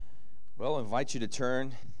Well, I invite you to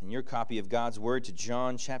turn in your copy of God's Word to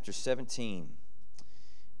John chapter 17.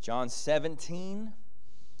 John 17,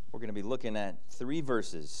 we're going to be looking at three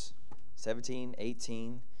verses, 17,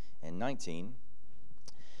 18, and 19.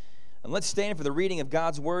 And let's stand for the reading of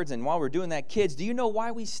God's words. And while we're doing that, kids, do you know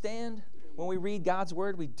why we stand when we read God's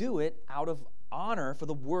Word? We do it out of honor for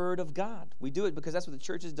the Word of God. We do it because that's what the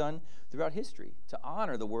church has done throughout history, to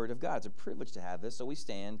honor the Word of God. It's a privilege to have this, so we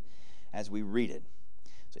stand as we read it.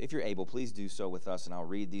 So if you're able, please do so with us, and I'll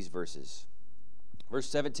read these verses. Verse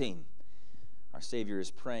 17, our Savior is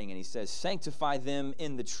praying, and he says, "Sanctify them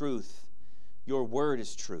in the truth. Your word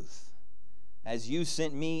is truth. As you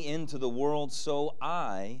sent me into the world, so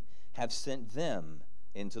I have sent them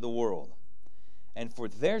into the world. And for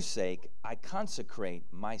their sake I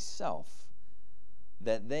consecrate myself,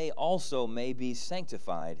 that they also may be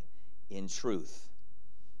sanctified in truth."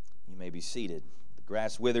 You may be seated. The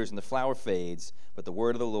grass withers and the flower fades, but the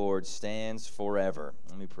word of the Lord stands forever.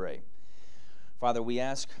 Let me pray. Father, we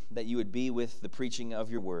ask that you would be with the preaching of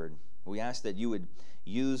your word. We ask that you would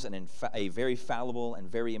use a very fallible and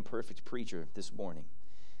very imperfect preacher this morning,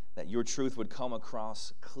 that your truth would come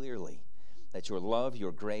across clearly, that your love,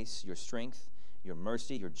 your grace, your strength, your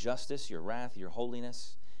mercy, your justice, your wrath, your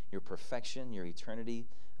holiness, your perfection, your eternity,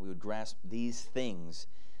 we would grasp these things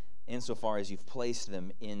insofar as you've placed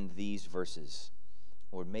them in these verses.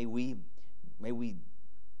 Lord, may we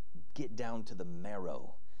get down to the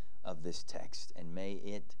marrow of this text, and may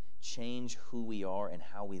it change who we are and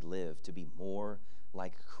how we live to be more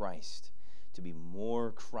like Christ, to be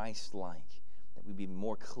more Christ-like, that we be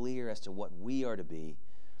more clear as to what we are to be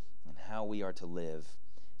and how we are to live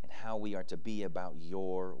and how we are to be about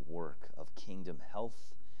your work of kingdom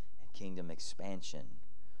health and kingdom expansion.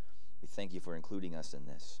 We thank you for including us in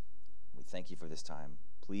this. We thank you for this time.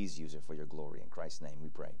 Please use it for your glory. In Christ's name we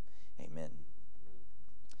pray. Amen.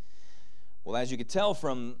 Well, as you could tell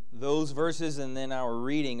from those verses and then our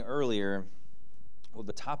reading earlier, well,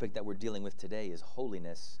 the topic that we're dealing with today is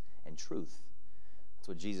holiness and truth. That's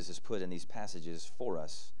what Jesus has put in these passages for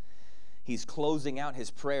us. He's closing out his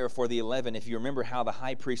prayer for the 11. If you remember how the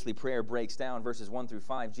high priestly prayer breaks down, verses 1 through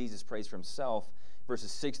 5, Jesus prays for himself.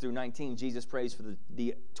 Verses 6 through 19, Jesus prays for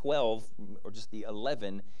the 12, or just the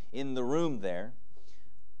 11 in the room there.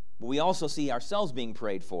 We also see ourselves being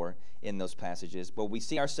prayed for in those passages, but we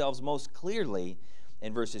see ourselves most clearly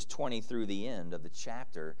in verses 20 through the end of the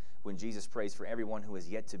chapter when Jesus prays for everyone who is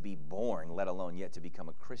yet to be born, let alone yet to become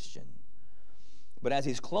a Christian. But as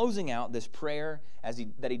he's closing out this prayer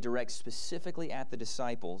that he directs specifically at the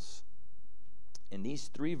disciples, in these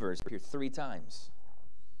three verses appear three times.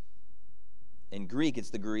 In Greek,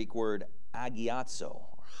 it's the Greek word agiazo,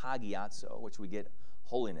 or hagiazo, which we get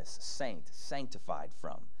holiness, saint, sanctified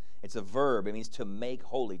from. It's a verb. It means to make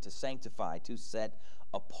holy, to sanctify, to set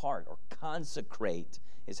apart, or consecrate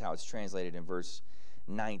is how it's translated in verse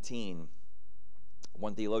 19.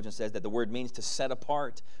 One theologian says that the word means to set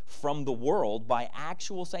apart from the world by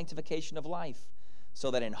actual sanctification of life,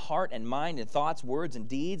 so that in heart and mind and thoughts, words and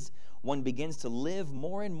deeds, one begins to live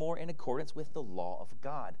more and more in accordance with the law of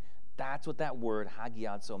God. That's what that word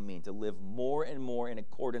hagiazo means, to live more and more in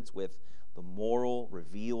accordance with the moral,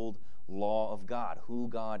 revealed law of God, who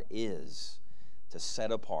God is, to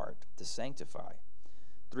set apart, to sanctify.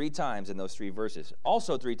 Three times in those three verses.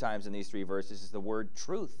 Also three times in these three verses is the word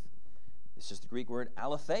truth. It's just the Greek word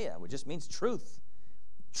aletheia, which just means truth.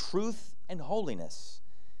 Truth and holiness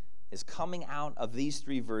is coming out of these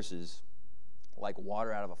three verses like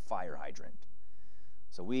water out of a fire hydrant.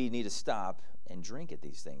 So we need to stop and drink at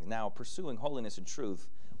these things. Now, pursuing holiness and truth,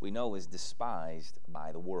 we know, is despised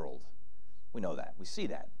by the world. We know that. We see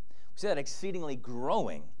that. We see that exceedingly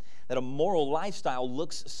growing, that a moral lifestyle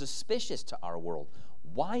looks suspicious to our world.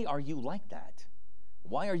 Why are you like that?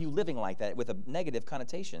 Why are you living like that, with a negative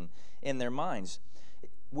connotation in their minds?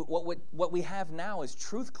 What we have now as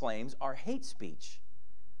truth claims are hate speech.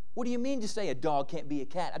 What do you mean to say a dog can't be a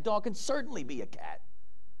cat? A dog can certainly be a cat.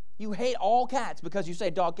 You hate all cats because you say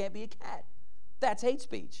a dog can't be a cat. That's hate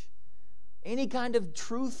speech. Any kind of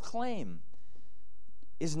truth claim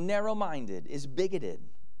is narrow-minded, is bigoted.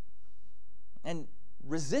 And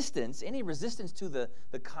resistance, any resistance to the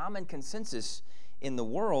common consensus in the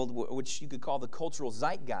world, which you could call the cultural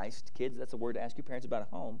zeitgeist. Kids, that's a word to ask your parents about at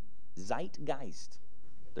home. Zeitgeist.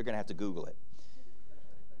 They're going to have to Google it.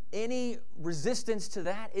 Any resistance to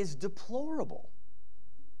that is deplorable.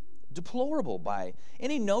 Deplorable by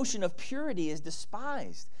any notion of purity is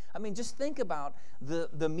despised. I mean, just think about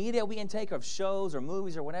the media we intake of shows or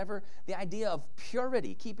movies or whatever. The idea of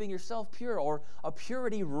purity, keeping yourself pure, or a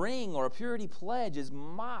purity ring or a purity pledge is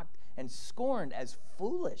mocked and scorned as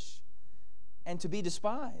foolish and to be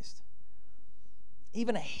despised.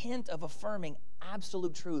 Even a hint of affirming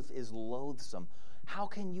absolute truth is loathsome. How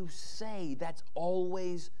can you say that's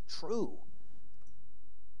always true?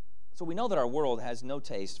 So we know that our world has no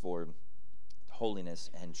taste for holiness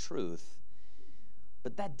and truth,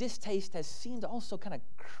 but that distaste has seemed to also kind of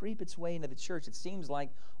creep its way into the church. It seems like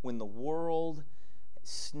when the world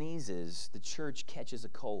sneezes, the church catches a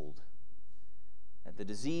cold. That the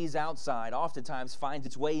disease outside oftentimes finds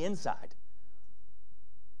its way inside.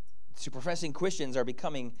 So professing Christians are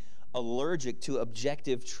becoming allergic to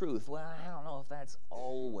objective truth. Well, I don't know if that's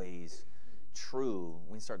always true.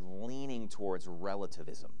 We start leaning towards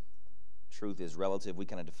relativism. Truth is relative. We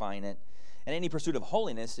kind of define it. And any pursuit of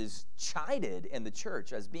holiness is chided in the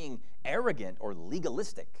church as being arrogant or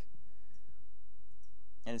legalistic.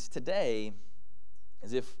 And it's today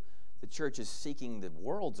as if the church is seeking the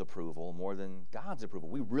world's approval more than God's approval.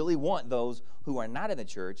 We really want those who are not in the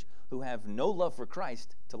church, who have no love for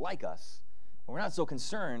Christ, to like us. And we're not so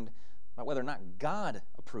concerned about whether or not God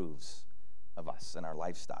approves of us and our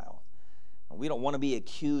lifestyle. And we don't want to be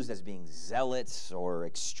accused as being zealots or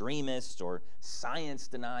extremists or science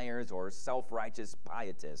deniers or self-righteous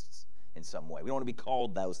pietists in some way. We don't want to be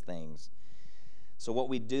called those things. So what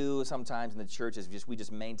we do sometimes in the church is we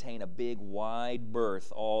just maintain a big, wide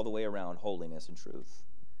berth all the way around holiness and truth.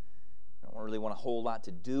 I don't really want a whole lot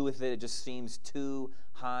to do with it. It just seems too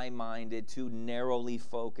high-minded, too narrowly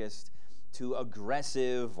focused, too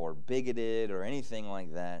aggressive or bigoted or anything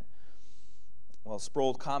like that. Well,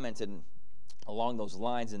 Sproul commented along those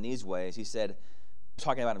lines in these ways. He said,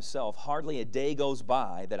 talking about himself, "Hardly a day goes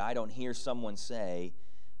by that I don't hear someone say,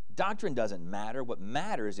 'Doctrine doesn't matter. What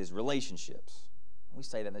matters is relationships.'" We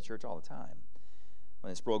say that in the church all the time. And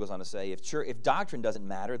then Sproul goes on to say, if doctrine doesn't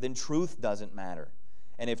matter, then truth doesn't matter.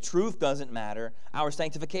 And if truth doesn't matter, our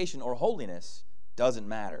sanctification or holiness doesn't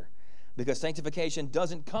matter. Because sanctification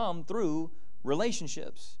doesn't come through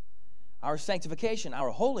relationships. Our sanctification,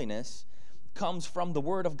 our holiness, comes from the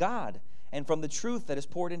Word of God and from the truth that is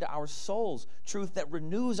poured into our souls, truth that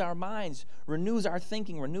renews our minds, renews our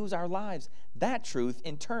thinking, renews our lives. That truth,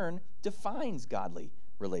 in turn, defines godly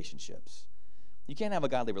relationships. You can't have a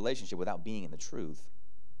godly relationship without being in the truth.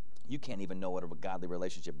 You can't even know what a godly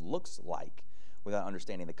relationship looks like without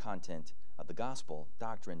understanding the content of the gospel.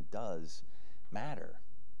 Doctrine does matter.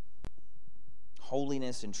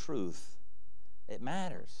 Holiness and truth, it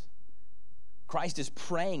matters. Christ is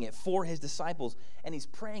praying it for his disciples, and he's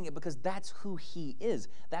praying it because that's who he is.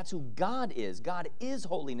 That's who God is. God is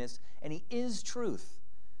holiness, and he is truth.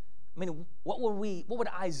 I mean, what would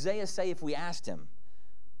Isaiah say if we asked him,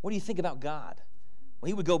 what do you think about God? Well,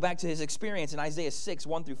 he would go back to his experience in Isaiah 6,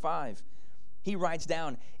 1 through 5. He writes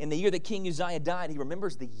down, in the year that King Uzziah died, he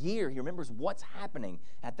remembers the year. He remembers what's happening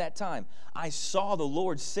at that time. "I saw the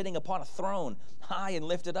Lord sitting upon a throne, high and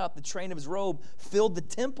lifted up. The train of his robe filled the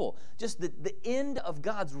temple." Just the end of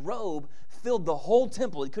God's robe filled the whole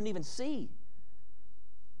temple. He couldn't even see.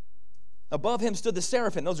 "Above him stood the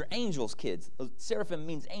seraphim." Those are angels, kids. Seraphim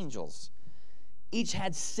means angels. Each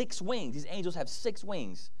had 6 wings. These angels have 6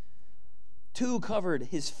 wings. 2 covered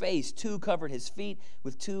his face, 2 covered his feet,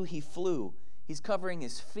 with 2 he flew. He's covering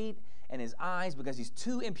his feet and his eyes because he's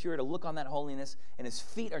too impure to look on that holiness, and his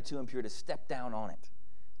feet are too impure to step down on it.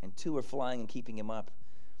 And 2 are flying and keeping him up.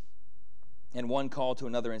 And one called to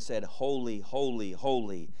another and said, "Holy, holy,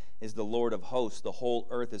 holy is the Lord of hosts. The whole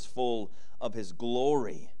earth is full of his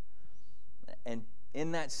glory." And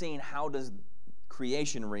in that scene, how does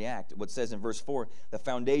creation react? What says in verse 4, "The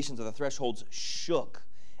foundations of the thresholds shook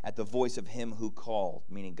at the voice of him who called,"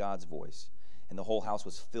 meaning God's voice, "and the whole house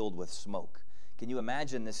was filled with smoke." Can you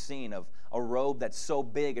imagine this scene of a robe that's so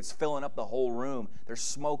big it's filling up the whole room? There's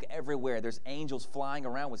smoke everywhere. There's angels flying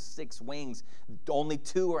around with 6 wings. Only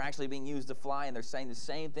 2 are actually being used to fly, and they're saying the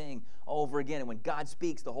same thing over again. And when God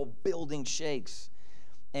speaks, the whole building shakes.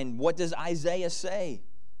 And what does Isaiah say?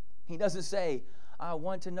 He doesn't say, "I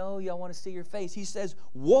want to know you, I want to see your face." He says,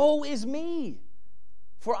 "Woe is me,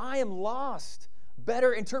 for I am lost."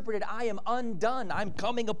 Better interpreted, I am undone. I'm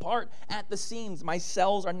coming apart at the seams. My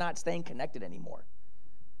cells are not staying connected anymore.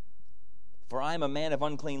 "For I am a man of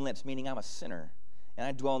unclean lips," meaning I'm a sinner. "And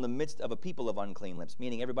I dwell in the midst of a people of unclean lips,"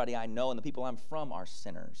 meaning everybody I know and the people I'm from are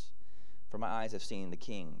sinners. "For my eyes have seen the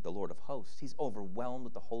King, the Lord of hosts." He's overwhelmed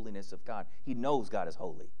with the holiness of God. He knows God is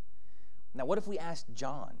holy. Now, what if we asked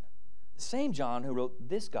John, the same John who wrote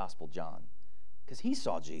this Gospel, John, because he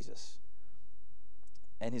saw Jesus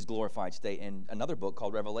and his glorified state in another book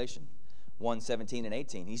called Revelation 1:17 and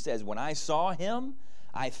 18. He says, "When I saw him,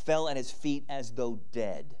 I fell at his feet as though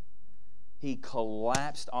dead." He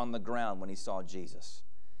collapsed on the ground when he saw Jesus.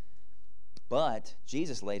 "But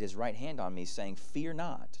Jesus laid his right hand on me, saying, 'Fear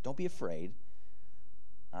not, don't be afraid.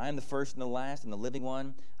 I am the first and the last and the living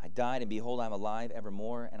one. I died, and behold, I am alive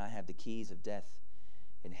evermore, and I have the keys of death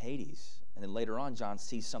and Hades. And then later on, John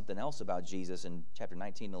sees something else about Jesus in chapter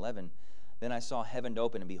 19 and 11. Then I saw heaven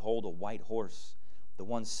open, and behold, a white horse. The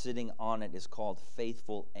one sitting on it is called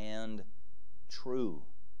Faithful and True.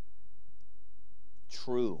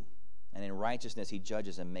 True. And in righteousness he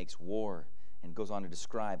judges and makes war, and goes on to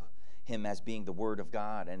describe him as being the Word of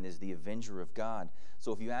God and is the avenger of God.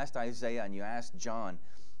 So if you asked Isaiah and you asked John,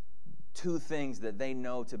 two things that they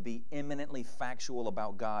know to be eminently factual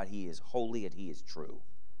about God: he is holy and he is true.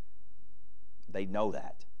 They know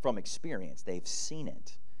that from experience. They've seen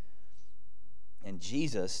it. And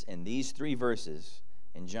Jesus, in these 3 verses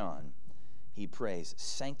in John, he prays,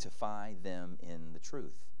 sanctify them in the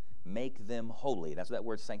truth. Make them holy. That's what that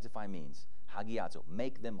word sanctify means. Hagiato.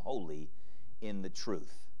 Make them holy in the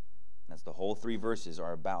truth. That's the whole 3 verses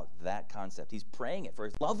are about that concept. He's praying it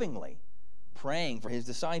first, lovingly, praying for his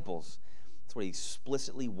disciples. That's what he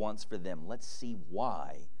explicitly wants for them. Let's see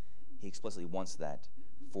why he explicitly wants that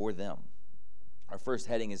for them. Our first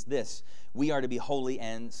heading is this: we are to be holy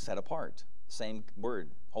and set apart. Same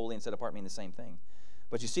word, holy and set apart mean the same thing.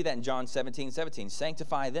 But you see that in John 17:17,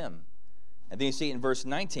 sanctify them. And then you see it in verse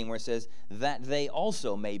 19 where it says, that they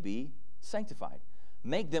also may be sanctified.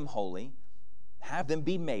 Make them holy, have them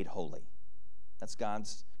be made holy. That's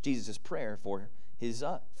Jesus' prayer for his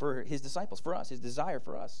disciples, for us, his desire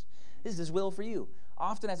for us. This is his will for you.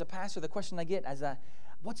 Often as a pastor, the question I get is,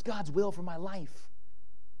 what's God's will for my life?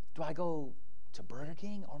 Do I go to Burger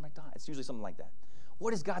King or McDonald's? It's usually something like that.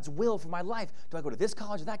 What is God's will for my life? Do I go to this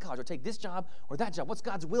college or that college, or take this job or that job? What's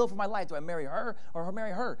God's will for my life? Do I marry her or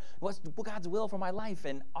marry her? What's God's will for my life?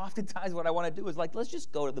 And oftentimes what I want to do is let's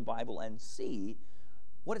just go to the Bible and see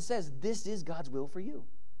what it says. This is God's will for you.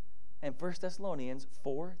 And 1 Thessalonians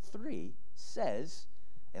 4:3 says,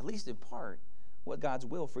 at least in part, what God's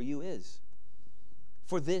will for you is.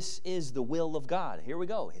 For this is the will of God. Here we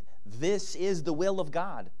go. This is the will of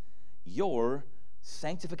God. Your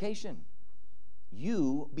sanctification.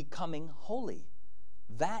 You becoming holy.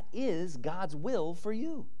 That is God's will for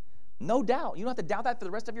you. No doubt. You don't have to doubt that for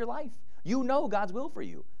the rest of your life. You know God's will for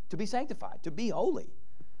you, to be sanctified, to be holy.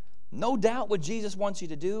 No doubt what Jesus wants you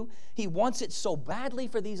to do. He wants it so badly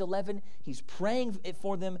for these 11. He's praying it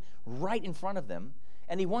for them right in front of them.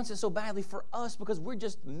 And he wants it so badly for us because we're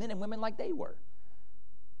just men and women like they were.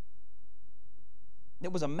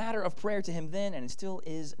 It was a matter of prayer to him then, and it still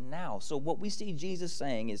is now. So what we see Jesus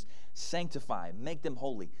saying is sanctify, make them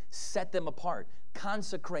holy, set them apart,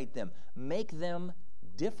 consecrate them, make them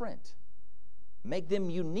different, make them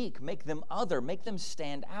unique, make them other, make them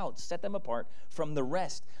stand out, set them apart from the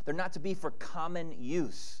rest. They're not to be for common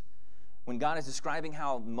use. When God is describing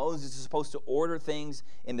how Moses is supposed to order things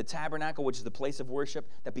in the tabernacle, which is the place of worship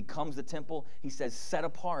that becomes the temple, he says, set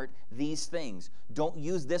apart these things. Don't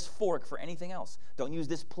use this fork for anything else. Don't use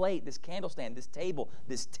this plate, this candlestand, this table,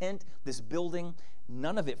 this tent, this building,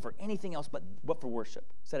 none of it for anything else but for worship.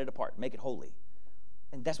 Set it apart. Make it holy.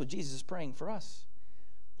 And that's what Jesus is praying for us.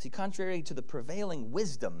 See, contrary to the prevailing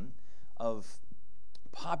wisdom of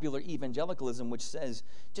popular evangelicalism, which says,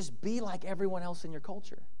 just be like everyone else in your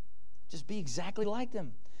culture. Just be exactly like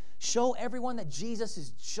them. Show everyone that Jesus is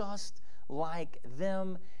just like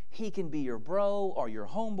them. He can be your bro or your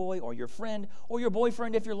homeboy or your friend or your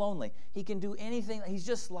boyfriend if you're lonely. He can do anything. He's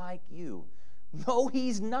just like you. No,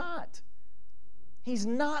 he's not. He's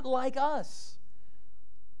not like us.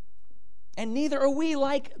 And neither are we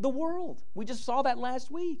like the world. We just saw that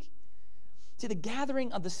last week. See, the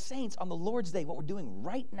gathering of the saints on the Lord's Day, what we're doing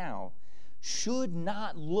right now, should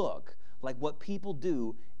not look like what people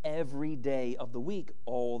do every day of the week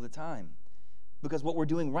all the time. Because what we're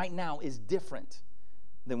doing right now is different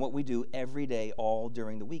than what we do every day all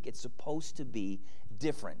during the week. It's supposed to be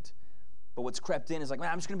different. But what's crept in is like, man,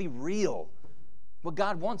 I'm just going to be real. What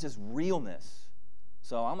God wants is realness.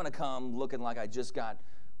 So I'm going to come looking like I just got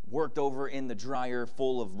worked over in the dryer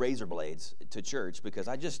full of razor blades to church because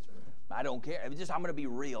I don't care. I'm going to be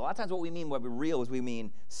real. A lot of times what we mean by real is we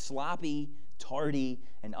mean sloppy, tardy,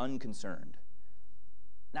 and unconcerned.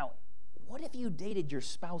 Now, what if you dated your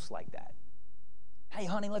spouse like that? Hey,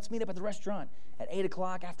 honey, let's meet up at the restaurant at 8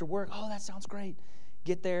 o'clock after work. Oh, that sounds great.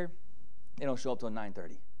 Get there. They don't show up till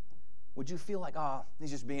 9:30. Would you feel like,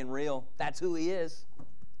 he's just being real? That's who he is.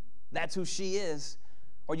 That's who she is.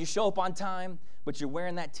 Or you show up on time, but you're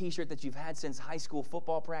wearing that T-shirt that you've had since high school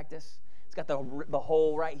football practice. It's got the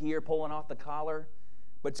hole right here pulling off the collar,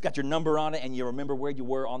 but it's got your number on it, and you remember where you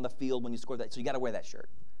were on the field when you scored that. So you got to wear that shirt.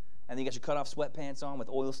 And then you got your cut-off sweatpants on with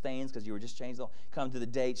oil stains because you were just changed. Come to the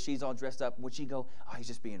date, she's all dressed up. Would she go, he's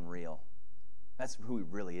just being real? That's who he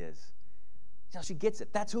really is. She gets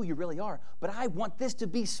it. That's who you really are. But I want this to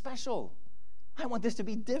be special. I want this to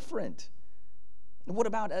be different. What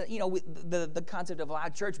about, the concept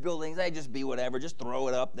of church buildings? They just be whatever. Just throw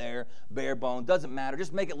it up there, bare bone. Doesn't matter.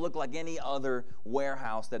 Just make it look like any other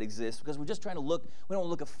warehouse that exists, because we're just trying to look, we don't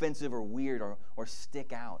look offensive or weird or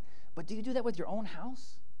stick out. But do you do that with your own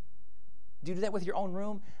house? Do you do that with your own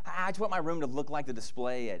room? I just want my room to look like the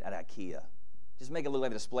display at IKEA. Just make it look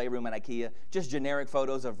like the display room at IKEA. Just generic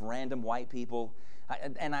photos of random white people,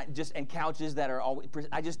 and couches that are always.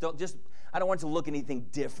 I don't want it to look anything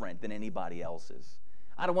different than anybody else's.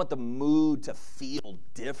 I don't want the mood to feel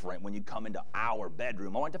different when you come into our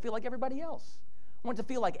bedroom. I want it to feel like everybody else. I want it to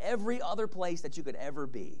feel like every other place that you could ever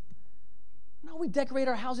be. No, we decorate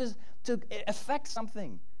our houses to affect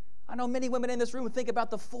something. I know many women in this room think about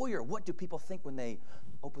the foyer. What do people think when they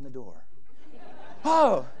open the door?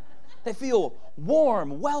 Oh. They feel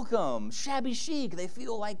warm, welcome, shabby chic. They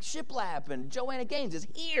feel like Shiplap and Joanna Gaines is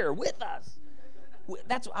here with us.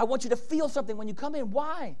 I want you to feel something when you come in.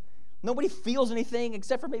 Why? Nobody feels anything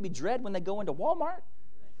except for maybe dread when they go into Walmart.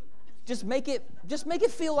 Just make it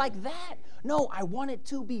feel like that. No, I want it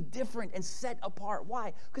to be different and set apart.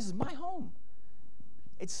 Why? Because it's my home.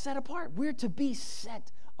 It's set apart. We're to be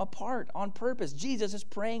set apart on purpose. Jesus is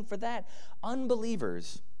praying for that.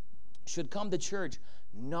 Unbelievers should come to church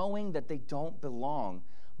knowing that they don't belong,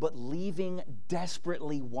 but leaving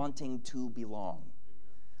desperately wanting to belong.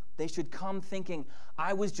 They should come thinking,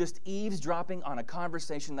 I was just eavesdropping on a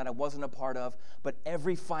conversation that I wasn't a part of, but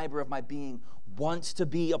every fiber of my being wants to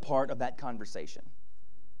be a part of that conversation.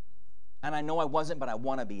 And I know I wasn't, but I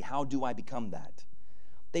want to be. How do I become that?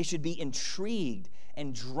 They should be intrigued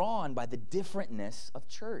and drawn by the differentness of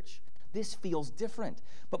church. This feels different.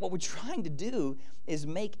 But what we're trying to do is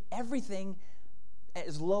make everything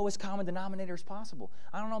as low as common denominator as possible.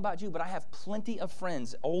 I don't know about you, but I have plenty of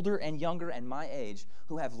friends, older and younger and my age,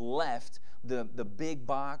 who have left the big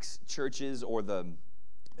box churches or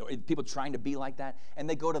people trying to be like that, and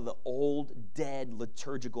they go to the old, dead,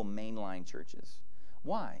 liturgical mainline churches.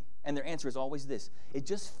 Why? And their answer is always this: it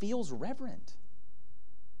just feels reverent.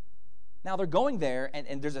 Now, they're going there,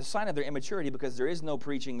 and there's a sign of their immaturity because there is no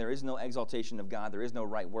preaching, there is no exaltation of God, there is no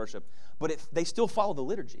right worship, but they still follow the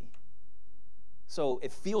liturgy. So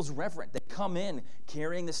it feels reverent. They come in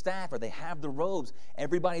carrying the staff, or they have the robes.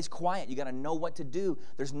 Everybody's quiet. You got to know what to do.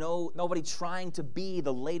 There's nobody trying to be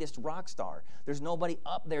the latest rock star. There's nobody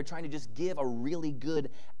up there trying to just give a really good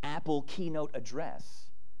Apple keynote address.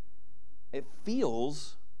 It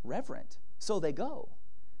feels reverent. So they go.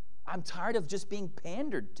 I'm tired of just being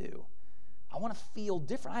pandered to. I want to feel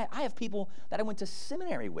different. I have people that I went to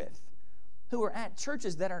seminary with who are at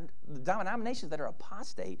churches that are denominations that are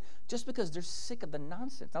apostate just because they're sick of the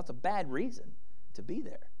nonsense. That's a bad reason to be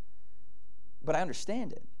there. But I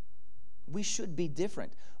understand it. We should be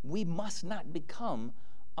different. We must not become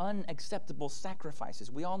unacceptable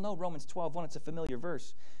sacrifices. We all know Romans 12:1. It's a familiar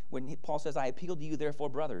verse when Paul says, I appeal to you, therefore,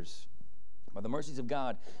 brothers, by the mercies of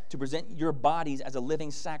God, to present your bodies as a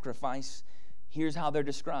living sacrifice. Here's how they're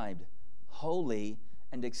described: holy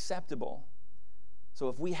and acceptable. So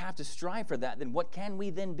if we have to strive for that, then what can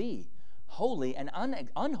we then be? Holy and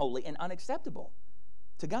unholy and unacceptable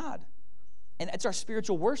to God. And it's our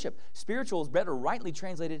spiritual worship. Spiritual is better rightly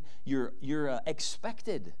translated your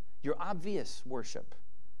expected, your obvious worship.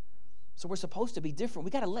 So we're supposed to be different.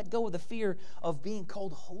 We got to let go of the fear of being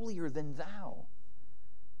called holier than thou.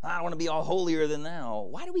 I don't want to be all holier than thou.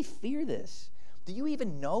 Why do we fear this? Do you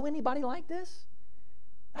even know anybody like this?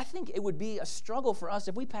 I think it would be a struggle for us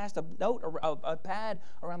if we passed a note or a pad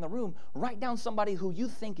around the room. Write down somebody who you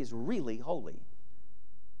think is really holy.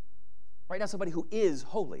 Write down somebody who is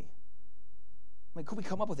holy. I mean, could we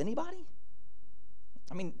come up with anybody?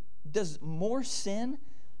 I mean, does more sin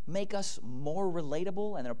make us more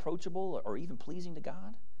relatable and approachable or even pleasing to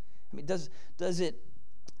God? I mean, does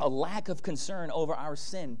a lack of concern over our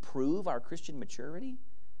sin prove our Christian maturity?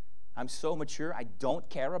 I'm so mature, I don't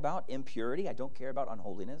care about impurity. I don't care about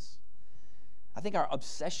unholiness. I think our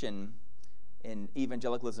obsession in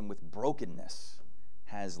evangelicalism with brokenness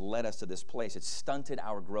has led us to this place. It's stunted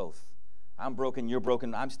our growth. I'm broken, you're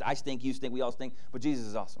broken, I stink, you stink, we all stink, but Jesus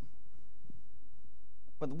is awesome.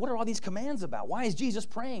 But what are all these commands about? Why is Jesus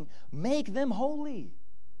praying, make them holy?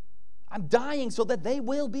 I'm dying so that they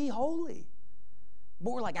will be holy.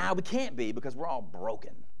 But we're like, we can't be because we're all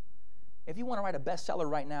broken. If you want to write a bestseller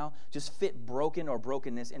right now, just fit broken or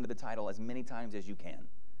brokenness into the title as many times as you can,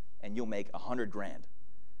 and you'll make $100,000.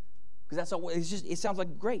 Because that's all. It sounds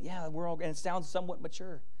like great. Yeah, we're all, and it sounds somewhat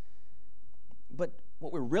mature. But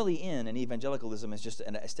what we're really in evangelicalism is just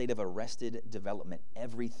a state of arrested development.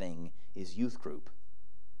 Everything is youth group.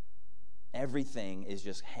 everything is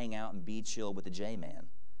just hang out and be chill with the J-man.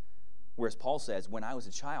 Whereas Paul says, when I was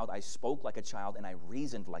a child, I spoke like a child and I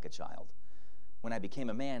reasoned like a child. When I became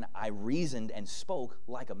a man, I reasoned and spoke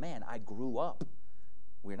like a man. I grew up.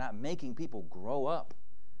 We're not making people grow up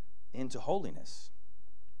into holiness.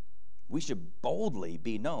 We should boldly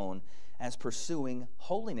be known as pursuing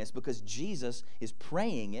holiness because Jesus is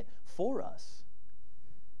praying it for us.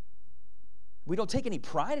 We don't take any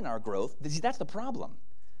pride in our growth. That's the problem.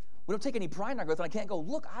 We don't take any pride in our growth, and I can't go,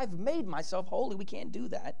 look, I've made myself holy. We can't do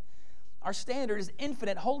that. Our standard is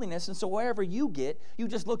infinite holiness, and so wherever you get, you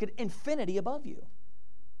just look at infinity above you.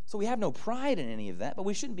 So we have no pride in any of that, but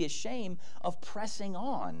we shouldn't be ashamed of pressing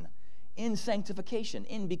on in sanctification,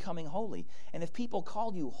 in becoming holy. And if people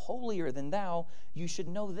call you holier than thou, you should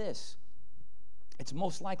know this. It's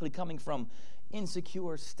most likely coming from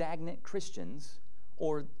insecure, stagnant Christians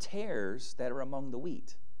or tares that are among the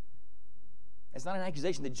wheat. It's not an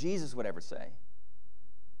accusation that Jesus would ever say.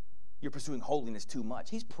 You're pursuing holiness too much.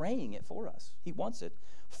 He's praying it for us. He wants it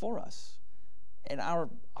for us. And our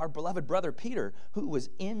beloved brother Peter, who was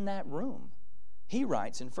in that room, he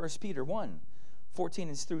writes in 1 Peter 1,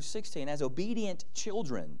 14 through 16, as obedient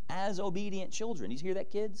children. You hear that,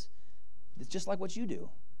 kids? It's just like what you do.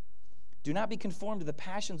 Do not be conformed to the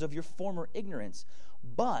passions of your former ignorance,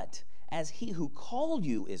 but as he who called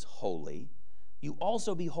you is holy, you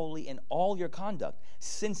also be holy in all your conduct,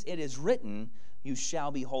 since it is written, you shall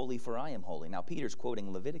be holy, for I am holy. Now, Peter's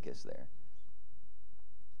quoting Leviticus there.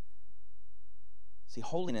 See,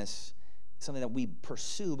 holiness is something that we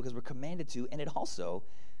pursue because we're commanded to, and it also,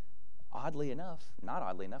 not oddly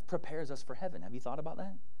enough, prepares us for heaven. Have you thought about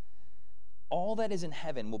that? All that is in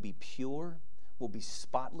heaven will be pure, will be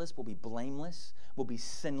spotless, will be blameless, will be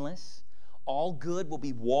sinless. All good will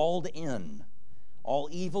be walled in. All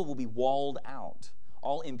evil will be walled out.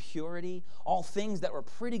 All impurity, all things that were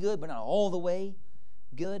pretty good but not all the way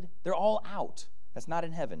good, they're all out. That's not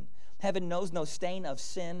in heaven. Heaven knows no stain of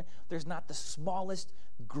sin. There's not the smallest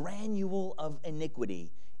granule of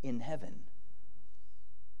iniquity in heaven.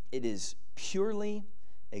 It is purely,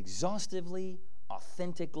 exhaustively,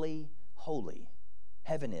 authentically holy.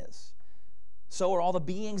 Heaven is. So are all the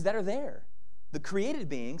beings that are there, the created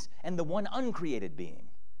beings and the one uncreated being.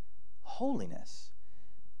 Holiness.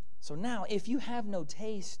 So now, if you have no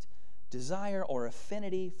taste, desire, or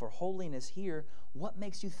affinity for holiness here, what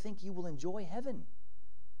makes you think you will enjoy heaven?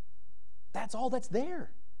 That's all that's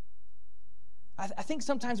there. I think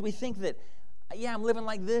sometimes we think that, yeah, I'm living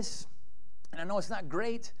like this, and I know it's not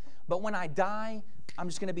great, but when I die, I'm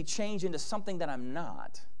just going to be changed into something that I'm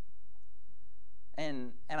not.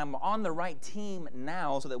 And I'm on the right team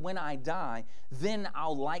now so that when I die, then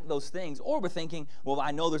I'll like those things. Or we're thinking, well,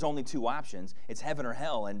 I know there's only two options. It's heaven or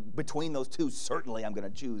hell, and between those two, certainly I'm going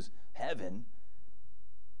to choose heaven.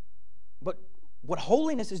 But what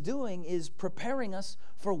holiness is doing is preparing us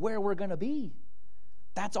for where we're going to be.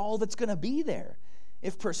 That's all that's going to be there.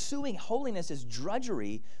 If pursuing holiness is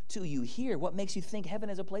drudgery to you here, what makes you think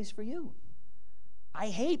heaven is a place for you? I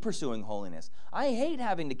hate pursuing holiness. I hate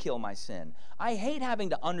having to kill my sin. I hate having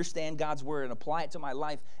to understand God's word and apply it to my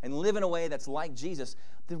life and live in a way that's like Jesus.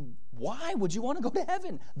 Then why would you want to go to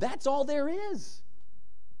heaven? That's all there is.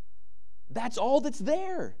 That's all that's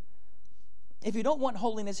there. If you don't want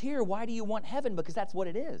holiness here, why do you want heaven? Because that's what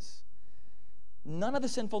it is. None of the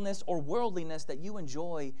sinfulness or worldliness that you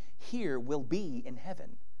enjoy here will be in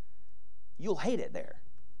heaven. You'll hate it there.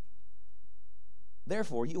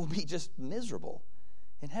 Therefore, you will be just miserable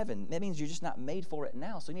in heaven. That means you're just not made for it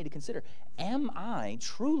now. So you need to consider, am I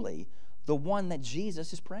truly the one that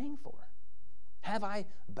Jesus is praying for? Have I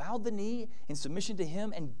bowed the knee in submission to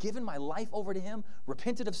Him and given my life over to Him,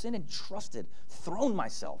 repented of sin and trusted, thrown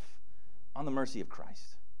myself on the mercy of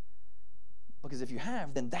Christ? Because if you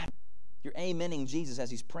have, then you're amening Jesus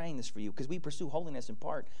as He's praying this for you, because we pursue holiness in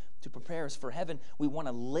part to prepare us for heaven. We want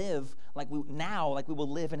to live like we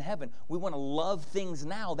will live in heaven. We want to love things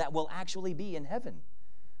now that will actually be in heaven.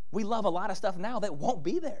 We love a lot of stuff now that won't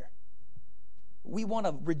be there. We want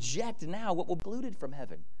to reject now what will be excluded from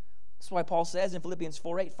heaven. That's why Paul says in Philippians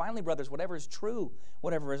 4:8, finally, brothers, whatever is true,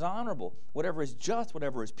 whatever is honorable, whatever is just,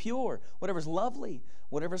 whatever is pure, whatever is lovely,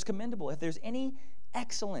 whatever is commendable, if there's any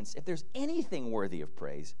excellence, if there's anything worthy of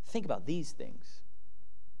praise, think about these things.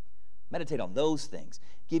 Meditate on those things.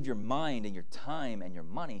 Give your mind and your time and your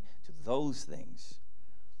money to those things.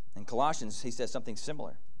 In Colossians, he says something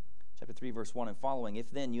similar. Chapter 3, verse 1 and following, if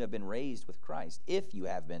then you have been raised with Christ, if you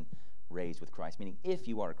have been raised with Christ, meaning if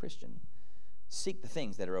you are a Christian, seek the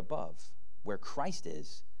things that are above, where Christ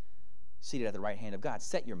is, seated at the right hand of God.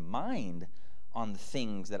 Set your mind on the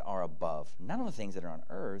things that are above, not on the things that are on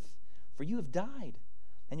earth, for you have died,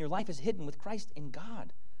 and your life is hidden with Christ in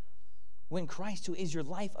God. When Christ, who is your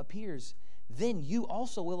life, appears, then you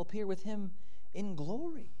also will appear with him in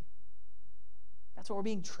glory. That's what we're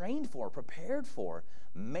being trained for, prepared for,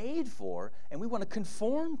 made for, and we want to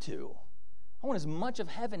conform to. I want as much of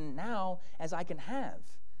heaven now as I can have.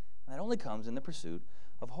 And that only comes in the pursuit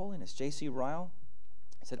of holiness. J.C. Ryle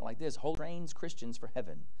said it like this: holy trains Christians for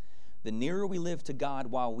heaven. The nearer we live to God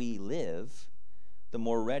while we live, the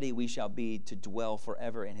more ready we shall be to dwell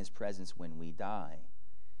forever in his presence when we die.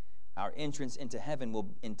 Our entrance into heaven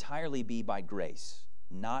will entirely be by grace,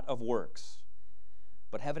 not of works.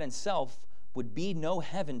 But heaven itself would be no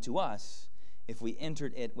heaven to us if we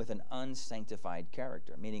entered it with an unsanctified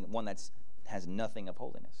character, meaning one that has nothing of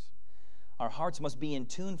holiness. Our hearts must be in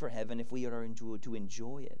tune for heaven if we are to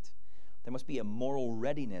enjoy it. There must be a moral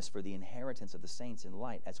readiness for the inheritance of the saints in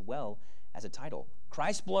light, as well as a title.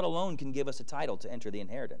 Christ's blood alone can give us a title to enter the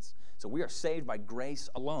inheritance. So we are saved by grace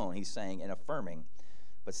alone, he's saying and affirming.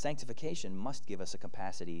 But sanctification must give us a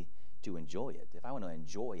capacity to enjoy it. If I want to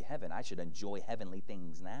enjoy heaven, I should enjoy heavenly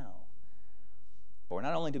things now. But we're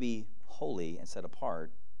not only to be holy and set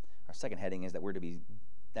apart. Our second heading is that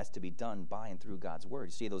that's to be done by and through God's word.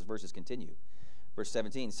 You see those verses continue. Verse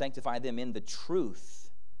 17, sanctify them in the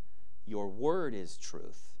truth. Your word is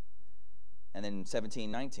truth. And then 17,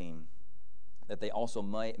 19, that they also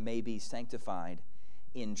may be sanctified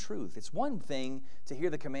in truth. It's one thing to hear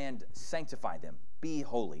the command, sanctify them, be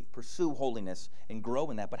holy, pursue holiness, and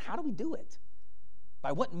grow in that. But how do we do it?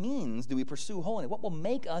 By what means do we pursue holiness? What will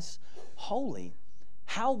make us holy?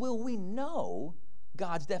 How will we know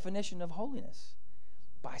God's definition of holiness?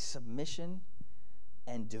 By submission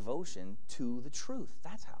and devotion to the truth.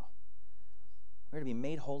 That's how. We're to be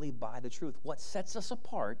made holy by the truth. What sets us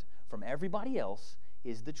apart from everybody else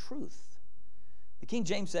is the truth. The King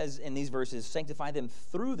James says in these verses, sanctify them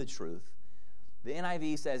through the truth. The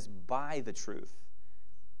NIV says by the truth.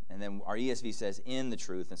 And then our ESV says in the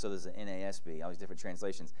truth, and so does the NASB, all these different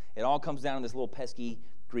translations. It all comes down to this little pesky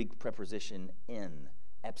Greek preposition in,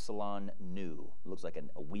 epsilon nu. It looks like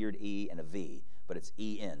a weird E and a V, but it's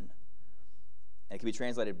E-N. And it can be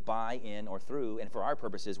translated by, in, or through, and for our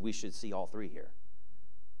purposes, we should see all three here.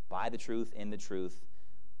 By the truth, in the truth,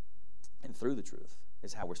 and through the truth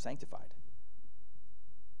is how we're sanctified.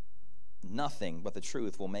 Nothing but the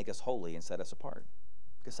truth will make us holy and set us apart.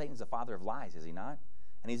 Because Satan's the father of lies, is he not?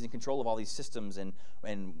 And he's in control of all these systems and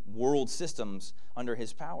world systems under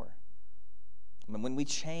his power. And when we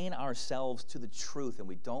chain ourselves to the truth and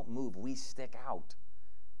we don't move, we stick out.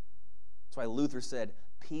 That's why Luther said,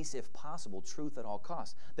 peace if possible, truth at all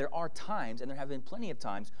costs. There are times, and there have been plenty of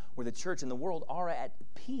times, where the church and the world are at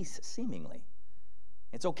peace, seemingly.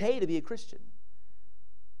 It's okay to be a Christian.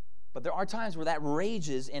 But there are times where that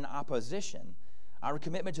rages in opposition. Our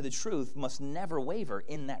commitment to the truth must never waver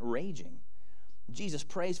in that raging. Jesus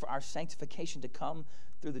prays for our sanctification to come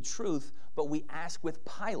through the truth, but we ask with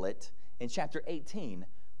Pilate in chapter 18,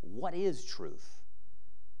 what is truth?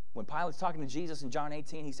 When Pilate's talking to Jesus in John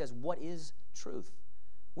 18, he says, what is truth?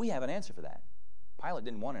 We have an answer for that. Pilate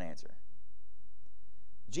didn't want an answer.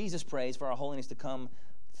 Jesus prays for our holiness to come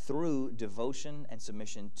through devotion and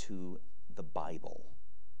submission to the Bible.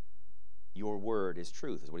 Your word is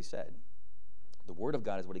truth, is what he said. The word of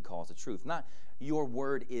God is what he calls the truth. Not your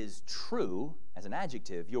word is true as an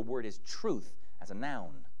adjective. Your word is truth as a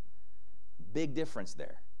noun. Big difference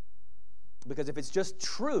there. Because if it's just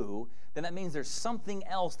true, then that means there's something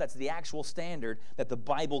else that's the actual standard that the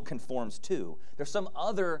Bible conforms to. There's some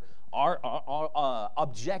other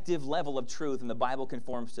objective level of truth, and the Bible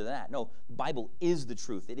conforms to that. No, the Bible is the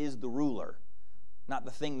truth. It is the ruler, not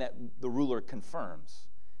the thing that the ruler confirms.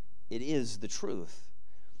 It is the truth.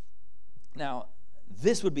 Now,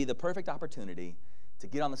 this would be the perfect opportunity to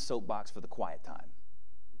get on the soapbox for the quiet time.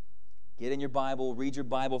 Get in your Bible, read your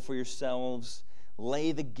Bible for yourselves,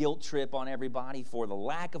 lay the guilt trip on everybody for the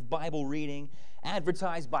lack of Bible reading,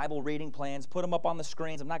 advertise Bible reading plans, put them up on the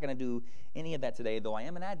screens. I'm not going to do any of that today, though I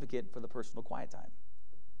am an advocate for the personal quiet time.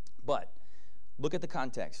 But look at the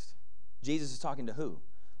context. Jesus is talking to who?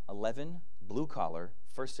 11 blue-collar,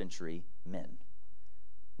 first-century men.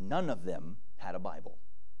 None of them had a Bible.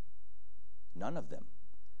 None of them.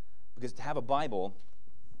 Because to have a Bible,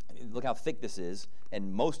 look how thick this is,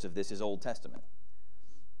 and most of this is Old Testament.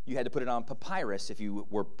 You had to put it on papyrus if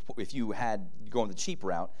you had going the cheap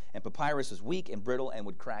route, and papyrus is weak and brittle and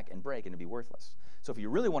would crack and break and it'd be worthless. So if you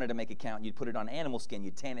really wanted to make it count, you'd put it on animal skin.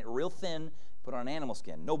 You'd tan it real thin, put it on animal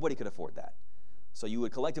skin. Nobody could afford that. So you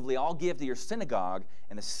would collectively all give to your synagogue,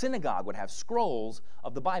 and the synagogue would have scrolls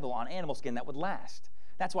of the Bible on animal skin that would last.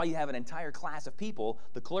 That's why you have an entire class of people,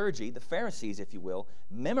 the clergy, the Pharisees, if you will,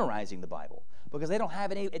 memorizing the Bible, because they don't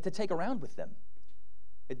have any to take around with them.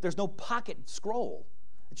 There's no pocket scroll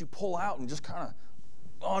that you pull out and just kind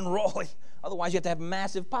of unroll. Otherwise, you have to have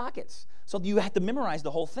massive pockets. So you have to memorize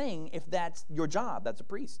the whole thing if that's your job. That's a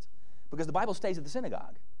priest, because the Bible stays at the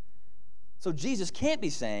synagogue. So Jesus can't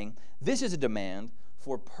be saying this is a demand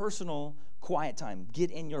for personal quiet time. Get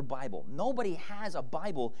in your Bible. Nobody has a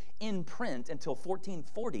Bible in print until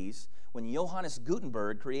 1440s when Johannes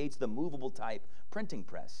Gutenberg creates the movable type printing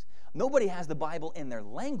press. Nobody has the Bible in their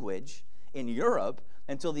language in Europe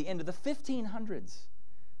until the end of the 1500s.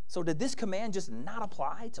 So did this command just not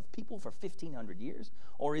apply to people for 1,500 years?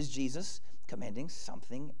 Or is Jesus commanding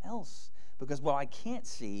something else? Because while I can't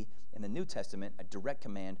see in the New Testament a direct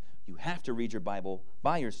command, you have to read your Bible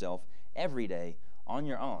by yourself every day on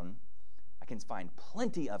your own, I can find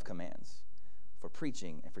plenty of commands for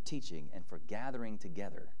preaching and for teaching and for gathering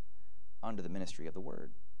together under the ministry of the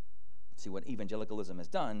Word. See, what evangelicalism has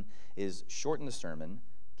done is shorten the sermon,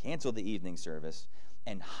 cancel the evening service,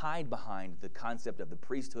 and hide behind the concept of the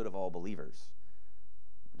priesthood of all believers.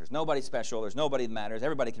 There's nobody special, there's nobody that matters,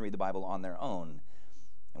 everybody can read the Bible on their own.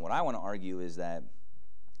 And what I want to argue is that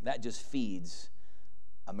just feeds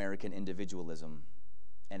American individualism,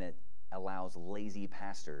 and it allows lazy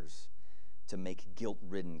pastors to make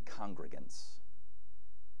guilt-ridden congregants,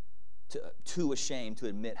 too ashamed to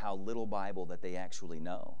admit how little Bible that they actually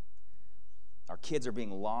know. Our kids are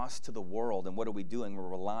being lost to the world, and what are we doing? We're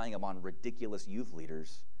relying upon ridiculous youth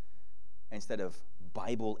leaders instead of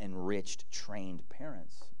Bible-enriched, trained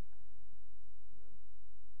parents.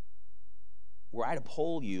 Were I to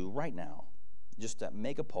poll you right now, just to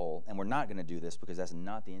make a poll, and we're not going to do this because that's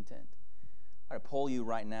not the intent. I'm going to poll you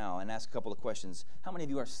right now and ask a couple of questions. How many of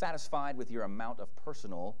you are satisfied with your amount of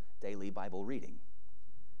personal daily Bible reading?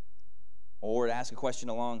 Or to ask a question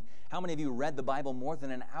along, how many of you read the Bible more than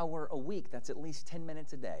an hour a week? That's at least 10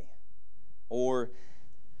 minutes a day. Or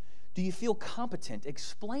do you feel competent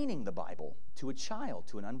explaining the Bible to a child,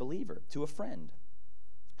 to an unbeliever, to a friend?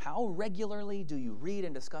 How regularly do you read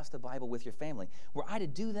and discuss the Bible with your family? Were I to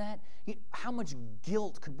do that, how much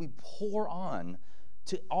guilt could we pour on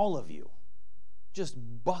to all of you? Just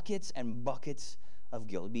buckets and buckets of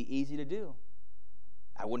guilt. It'd be easy to do.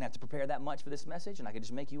 I wouldn't have to prepare that much for this message, and I could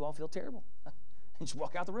just make you all feel terrible and just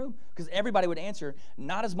walk out the room, because everybody would answer,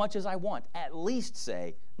 not as much as I want. At least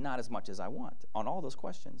say, not as much as I want on all those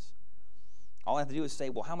questions. All I have to do is say,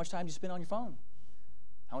 well, how much time do you spend on your phone?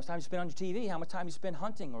 How much time do you spend on your TV? How much time do you spend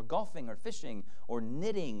hunting or golfing or fishing or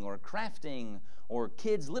knitting or crafting or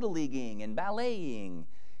kids little leaguing and balleting?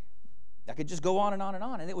 I could just go on and on and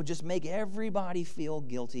on, and it would just make everybody feel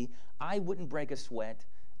guilty. I wouldn't break a sweat,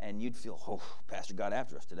 and you'd feel, oh, Pastor got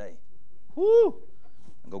after us today. Woo!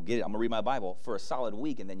 I'll go get it. I'm going to read my Bible for a solid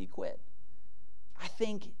week, and then you quit. I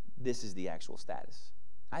think this is the actual status.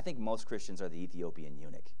 I think most Christians are the Ethiopian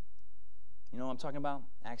eunuch. You know what I'm talking about?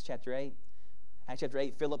 Acts chapter 8. Acts chapter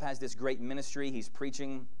 8, Philip has this great ministry. He's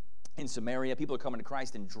preaching in Samaria. People are coming to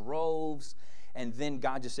Christ in droves. And then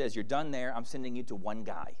God just says, you're done there. I'm sending you to one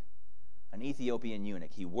guy, an Ethiopian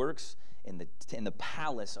eunuch. He works in the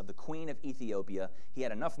palace of the queen of Ethiopia. He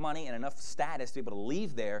had enough money and enough status to be able to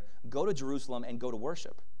leave there, go to Jerusalem, and go to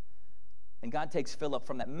worship. And God takes Philip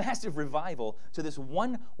from that massive revival to this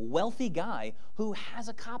one wealthy guy who has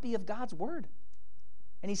a copy of God's word.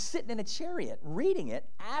 And he's sitting in a chariot reading it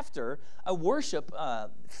after a worship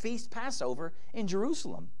feast Passover in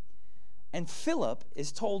Jerusalem. And Philip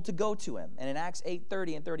is told to go to him. And in Acts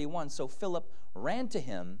 8:30 and 31, so Philip ran to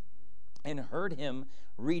him and heard him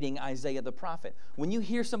reading Isaiah the prophet. When you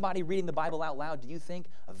hear somebody reading the Bible out loud, do you think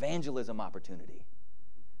evangelism opportunity?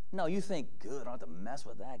 No, you think, good, I don't have to mess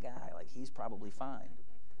with that guy. Like, he's probably fine.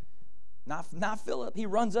 Not Philip. He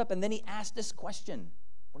runs up and then he asks this question.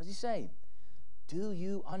 What does he say? Do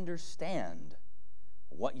you understand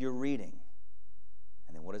what you're reading?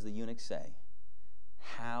 And then what does the eunuch say?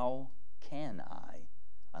 How can I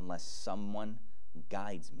unless someone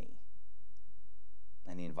guides me?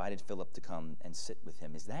 And he invited Philip to come and sit with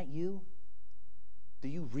him. Is that you? Do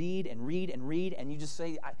you read and read and read and you just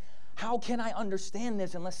say, how can I understand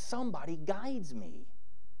this unless somebody guides me?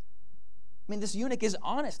 I mean, this eunuch is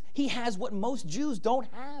honest. He has what most Jews don't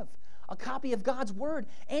have. A copy of God's word,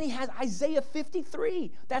 and he has Isaiah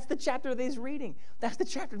 53. That's the chapter that he's reading. That's the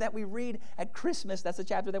chapter that we read at Christmas. That's the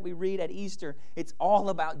chapter that we read at Easter. It's all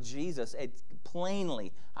about Jesus. It's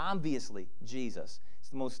plainly, obviously, Jesus. It's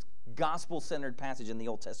the most gospel-centered passage in the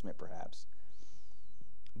Old Testament, perhaps.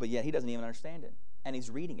 But yet he doesn't even understand it, and he's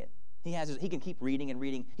reading it. He can keep reading and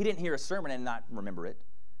reading. He didn't hear a sermon and not remember it.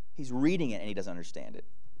 He's reading it, and he doesn't understand it.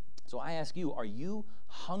 So I ask you, are you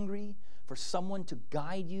hungry for someone to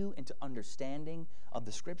guide you into understanding of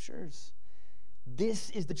the Scriptures? This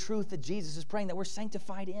is the truth that Jesus is praying, that we're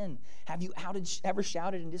sanctified in. Have you ever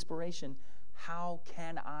shouted in desperation, how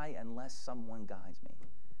can I unless someone guides me?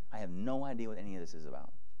 I have no idea what any of this is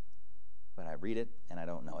about. But I read it and I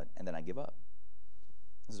don't know it, and then I give up.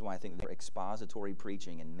 This is why I think they're expository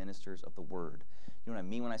preaching and ministers of the Word. You know what I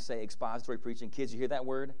mean when I say expository preaching? Kids, you hear that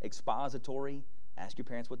word? Expository? Ask your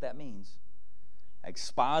parents what that means.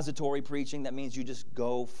 Expository preaching, that means you just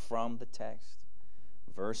go from the text,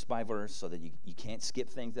 verse by verse, so that you can't skip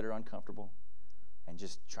things that are uncomfortable, and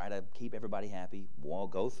just try to keep everybody happy. We'll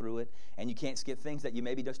go through it, and you can't skip things that you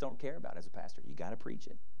maybe just don't care about as a pastor. You got to preach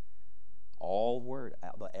it. All word,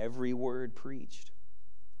 every word preached.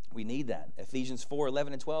 We need that. Ephesians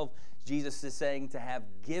 4:11 and 12, Jesus is saying to have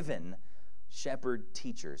given shepherd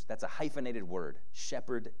teachers. That's a hyphenated word,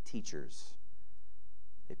 shepherd teachers.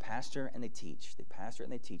 They pastor and they teach. They pastor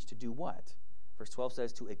and they teach to do what? Verse 12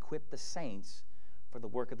 says to equip the saints for the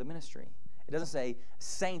work of the ministry. It doesn't say,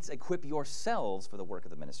 saints, equip yourselves for the work of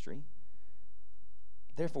the ministry.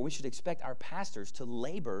 Therefore, we should expect our pastors to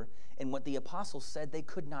labor in what the apostles said they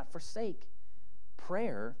could not forsake: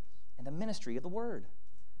 prayer and the ministry of the word.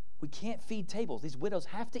 We can't feed tables. These widows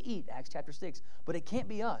have to eat, Acts chapter 6, but it can't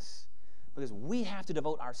be us, because we have to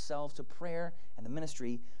devote ourselves to prayer and the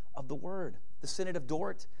ministry of the word. The Synod of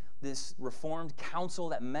Dort, this Reformed council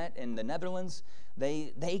that met in the Netherlands,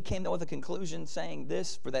 they came up with a conclusion saying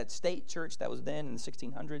this: for that state church that was then in the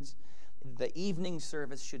 1600s, the evening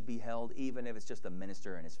service should be held even if it's just a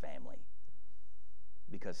minister and his family,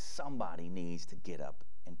 because somebody needs to get up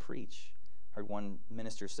and preach. I heard one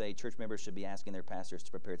minister say church members should be asking their pastors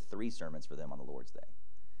to prepare 3 sermons for them on the Lord's Day.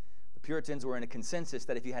 The Puritans were in a consensus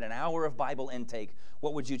that if you had an hour of Bible intake,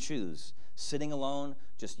 what would you choose? Sitting alone,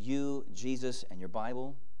 just you, Jesus, and your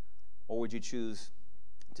Bible? Or would you choose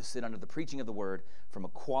to sit under the preaching of the word from a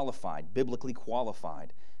qualified, biblically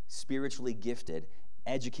qualified, spiritually gifted,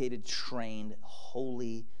 educated, trained,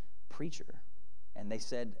 holy preacher? And they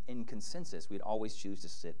said in consensus we'd always choose to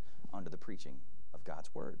sit under the preaching of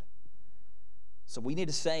God's word. So we need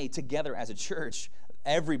to say together as a church,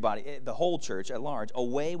 everybody, the whole church at large,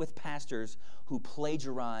 away with pastors who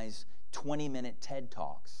plagiarize 20-minute TED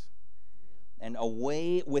Talks, and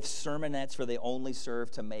away with sermonettes for they only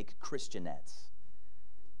serve to make Christianettes.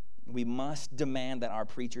 We must demand that our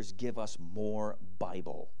preachers give us more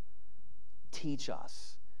Bible. Teach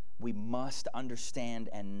us. We must understand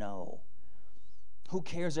and know. Who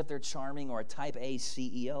cares if they're charming or a type A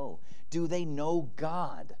CEO? Do they know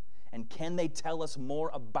God? And can they tell us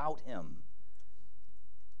more about him?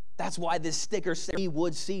 That's why this sticker said we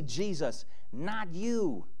would see Jesus, not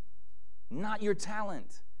you, not your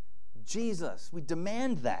talent. Jesus. We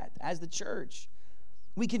demand that as the church.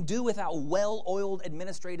 We can do without well-oiled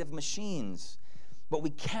administrative machines, but we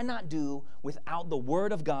cannot do without the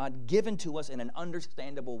Word of God given to us in an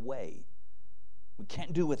understandable way. We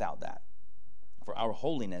can't do without that. For our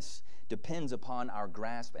holiness depends upon our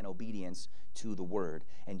grasp and obedience to the Word,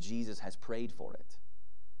 and Jesus has prayed for it.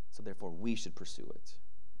 So therefore, we should pursue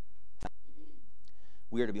it.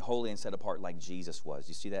 We are to be holy and set apart like Jesus was.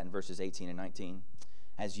 You see that in verses 18 and 19?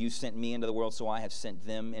 As you sent me into the world, so I have sent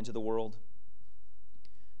them into the world.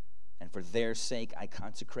 And for their sake I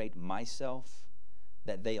consecrate myself,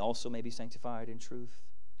 that they also may be sanctified in truth.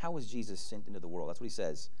 How was Jesus sent into the world? That's what he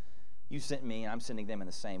says. You sent me, and I'm sending them in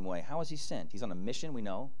the same way. How is he sent? He's on a mission, we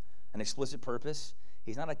know, an explicit purpose.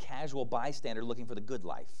 He's not a casual bystander looking for the good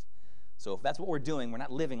life. So if that's what we're doing, we're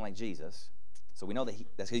not living like Jesus. So we know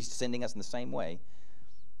that he's sending us in the same way.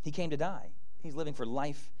 He came to die. He's living for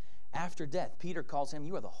life after death. Peter calls him,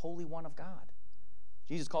 you are the Holy One of God.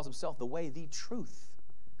 Jesus calls himself the way, the truth,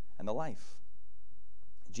 and the life.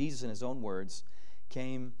 Jesus, in his own words,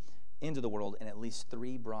 came into the world in at least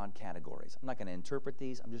 3 broad categories. I'm not going to interpret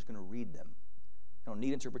these. I'm just going to read them. I don't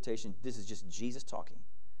need interpretation. This is just Jesus talking.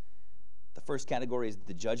 The first category is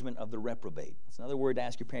the judgment of the reprobate. It's another word to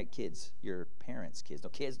ask your parents' kids. No,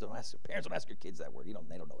 kids don't ask. Parents don't ask your kids that word. They don't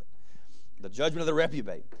know it. The judgment of the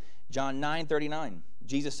reprobate. John 9:39.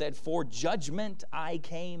 Jesus said, "For judgment I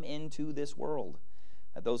came into this world,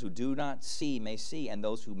 that those who do not see may see, and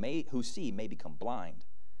those who see may become blind."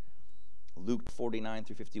 Luke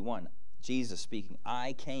 49-51. Jesus speaking,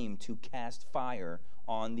 "I came to cast fire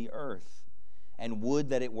on the earth, and would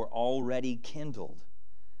that it were already kindled.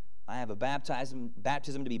 I have a baptism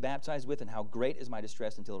to be baptized with, and how great is my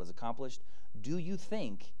distress until it is accomplished. Do you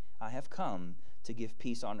think I have come to give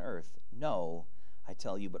peace on earth? No, I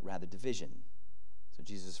tell you, but rather division." So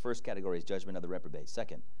Jesus' first category is judgment of the reprobate.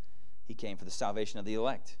 Second, he came for the salvation of the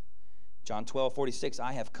elect. John 12:46,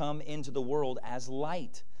 I have come into the world as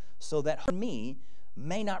light, so that me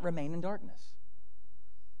may not remain in darkness.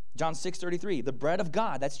 John 6:33, the bread of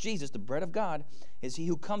God, that's Jesus, the bread of God is he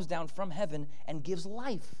who comes down from heaven and gives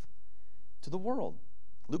life to the world.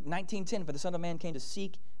 Luke 19:10, for the Son of Man came to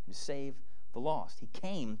seek and to save the lost. He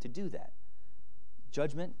came to do that.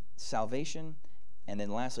 Judgment, salvation, and then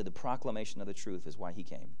lastly, the proclamation of the truth is why he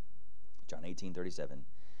came. John 18:37,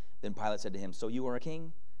 then Pilate said to him, so you are a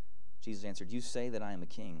king? Jesus answered, you say that I am a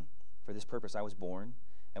king. For this purpose I was born,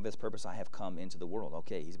 and for this purpose I have come into the world.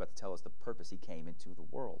 Okay, he's about to tell us the purpose he came into the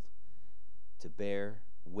world, to bear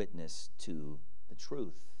witness to the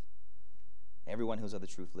truth. Everyone who is of the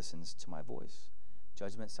truth listens to my voice.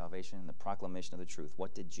 Judgment, salvation, and the proclamation of the truth.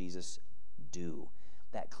 What did Jesus do?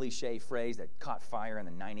 That cliche phrase that caught fire in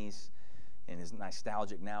the 90s and is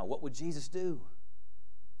nostalgic now. What would Jesus do?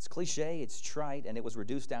 It's cliche, it's trite, and it was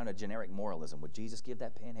reduced down to generic moralism. Would Jesus give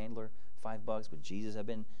that panhandler $5? Would Jesus have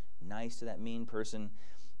been nice to that mean person?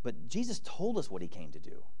 But Jesus told us what he came to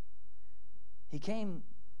do. He came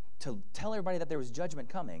to tell everybody that there was judgment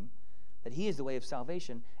coming, that he is the way of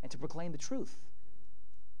salvation, and to proclaim the truth,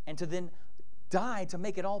 and to then die to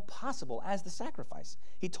make it all possible as the sacrifice.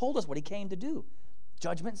 He told us what he came to do.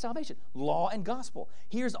 Judgment and salvation, law and gospel.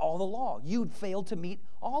 Here's all the law. You failed to meet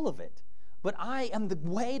all of it. But I am the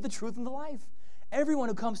way, the truth, and the life. Everyone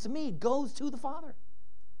who comes to me goes to the Father.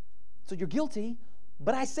 So you're guilty,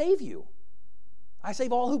 but I save you. I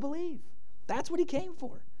save all who believe. That's what he came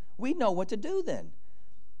for. We know what to do then.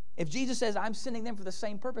 If Jesus says, I'm sending them for the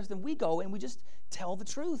same purpose, then we go and we just tell the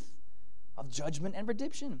truth of judgment and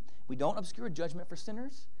redemption. We don't obscure judgment for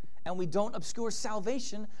sinners, and we don't obscure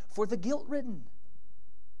salvation for the guilt-ridden.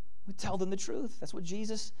 We tell them the truth. That's what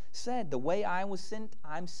Jesus said. The way I was sent,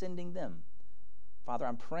 I'm sending them. Father,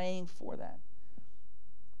 I'm praying for that.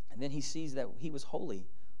 And then he sees that he was holy,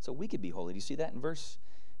 so we could be holy. Do you see that in verse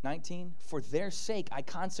 19? For their sake I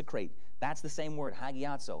consecrate. That's the same word,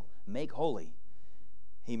 hagiazo, make holy.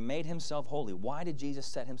 He made himself holy. Why did Jesus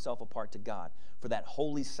set himself apart to God for that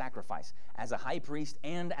holy sacrifice as a high priest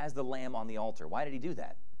and as the lamb on the altar? Why did he do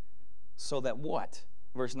that? So that what?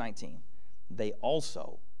 Verse 19. They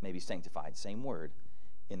also may be sanctified, same word,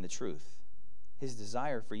 in the truth. His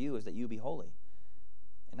desire for you is that you be holy.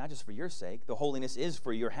 And not just for your sake. The holiness is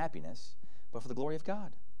for your happiness, but for the glory of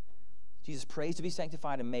God. Jesus prays to be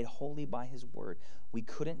sanctified and made holy by his word. We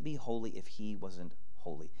couldn't be holy if he wasn't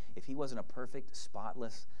holy. If he wasn't a perfect,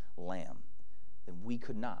 spotless lamb, then we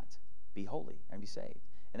could not be holy and be saved.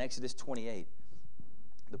 In Exodus 28,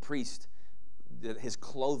 the priest, his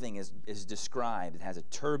clothing is described. It has a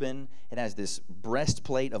turban. It has this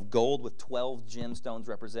breastplate of gold with 12 gemstones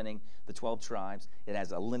representing the 12 tribes. It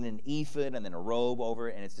has a linen ephod and then a robe over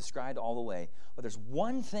it, and it's described all the way. But there's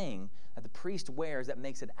one thing that the priest wears that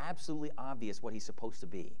makes it absolutely obvious what he's supposed to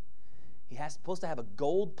be. He's supposed to have a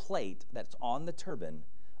gold plate that's on the turban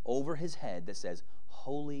over his head that says,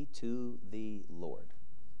 Holy to the Lord.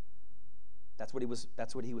 That's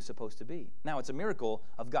what he was supposed to be. Now, it's a miracle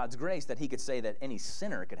of God's grace that he could say that any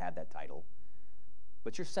sinner could have that title.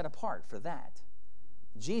 But you're set apart for that.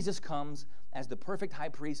 Jesus comes as the perfect high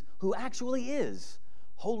priest who actually is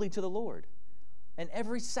holy to the Lord. And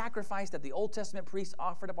every sacrifice that the Old Testament priests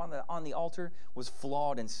offered up on the altar was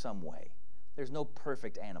flawed in some way. There's no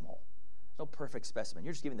perfect animal. There's no perfect specimen.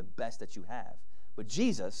 You're just giving the best that you have. But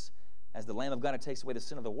Jesus, as the Lamb of God who takes away the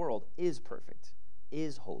sin of the world, is perfect,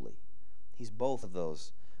 is holy. He's both of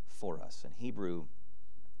those for us. And Hebrews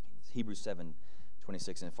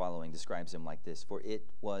 7:26 and following describes him like this. For it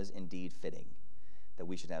was indeed fitting that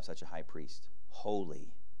we should have such a high priest,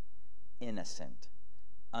 holy, innocent,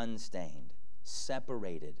 unstained,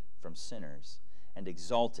 separated from sinners, and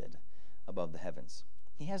exalted above the heavens.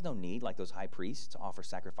 He has no need, like those high priests, to offer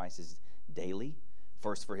sacrifices daily,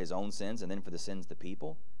 first for his own sins and then for the sins of the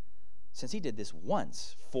people, since he did this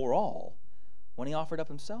once for all when he offered up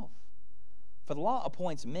himself. For the law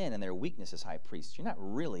appoints men in their weakness as high priests. You're not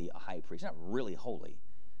really a high priest. You're not really holy.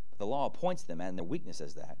 But the law appoints them and their weakness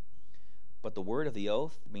as that. But the word of the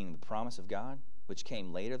oath, meaning the promise of God, which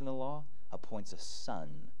came later than the law, appoints a son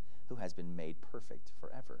who has been made perfect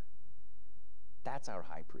forever. That's our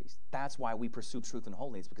high priest. That's why we pursue truth and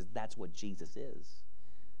holiness, because that's what Jesus is.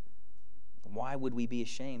 Why would we be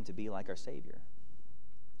ashamed to be like our Savior?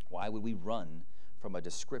 Why would we run from a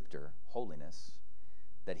descriptor, holiness,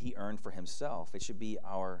 that he earned for himself? It should be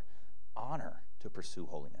our honor to pursue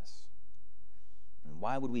holiness. And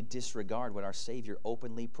why would we disregard what our Savior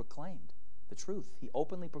openly proclaimed? The truth. He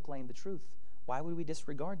openly proclaimed the truth. Why would we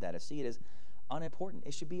disregard that and see it as unimportant?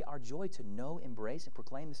 It should be our joy to know, embrace, and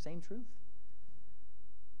proclaim the same truth.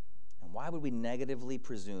 And Why would we negatively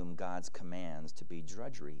presume God's commands to be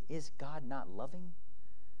drudgery? Is God not loving?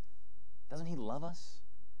 Doesn't he love us?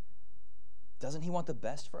 Doesn't he want the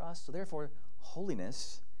best for us? So therefore,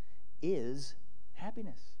 holiness is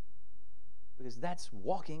happiness. Because that's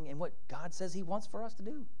walking in what God says he wants for us to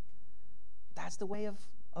do. That's the way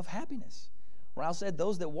of happiness. Ryle said,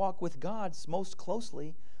 those that walk with God most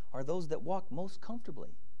closely are those that walk most comfortably.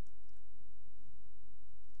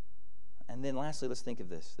 And then lastly, let's think of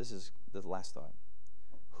this. This is the last thought.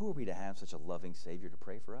 Who are we to have such a loving Savior to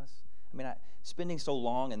pray for us? I mean, spending so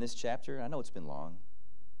long in this chapter, I know it's been long,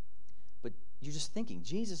 but you're just thinking,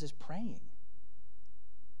 Jesus is praying.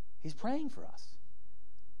 He's praying for us.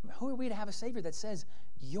 I mean, who are we to have a Savior that says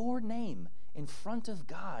your name in front of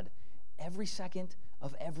God every second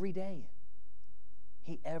of every day?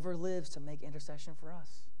 He ever lives to make intercession for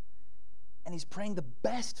us. And he's praying the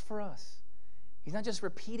best for us. He's not just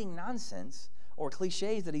repeating nonsense or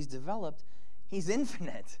cliches that he's developed. He's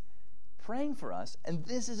infinite, praying for us. And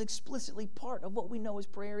this is explicitly part of what we know his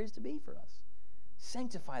prayer is to be for us.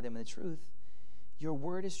 Sanctify them in the truth. Your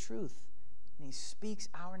word is truth. And he speaks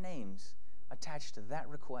our names attached to that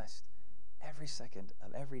request every second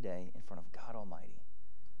of every day in front of God Almighty.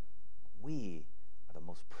 We are the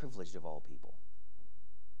most privileged of all people.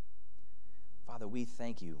 Father, we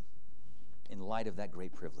thank you in light of that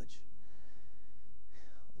great privilege.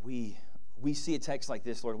 We see a text like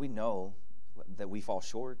this, Lord, we know that we fall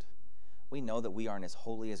short. We know that we aren't as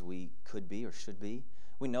holy as we could be or should be.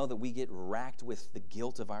 We know that we get racked with the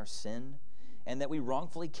guilt of our sin and that we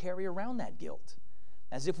wrongfully carry around that guilt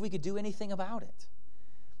as if we could do anything about it.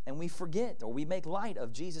 And we forget or we make light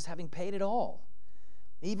of Jesus having paid it all,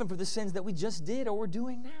 even for the sins that we just did or we're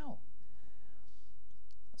doing now.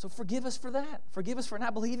 So forgive us for that. Forgive us for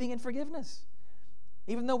not believing in forgiveness,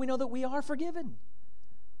 even though we know that we are forgiven.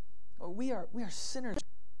 We are sinners,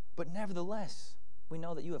 but nevertheless, we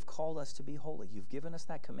know that you have called us to be holy. You've given us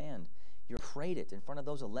that command. You prayed it in front of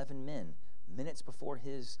those 11 men minutes before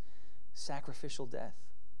his sacrificial death.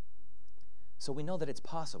 So we know that it's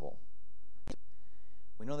possible.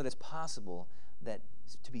 We know that it's possible that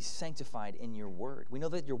to be sanctified in your word. We know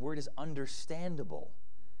that your word is understandable.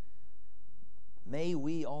 May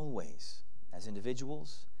we always, as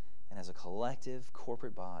individuals and as a collective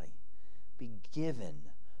corporate body, be given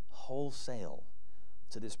wholesale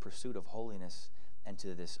to this pursuit of holiness and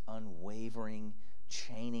to this unwavering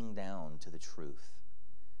chaining down to the truth.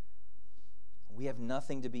 We have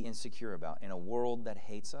nothing to be insecure about in a world that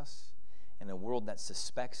hates us, in a world that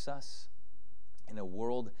suspects us, in a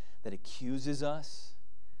world that accuses us.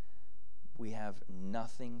 We have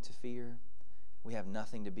nothing to fear. We have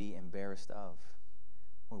nothing to be embarrassed of.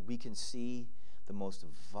 When we can see the most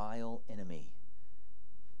vile enemy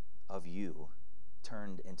of you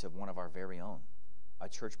turned into one of our very own, a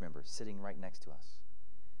church member sitting right next to us.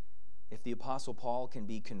 If the Apostle Paul can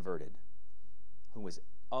be converted, who was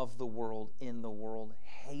of the world, in the world,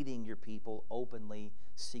 hating your people, openly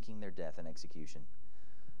seeking their death and execution,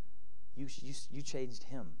 you changed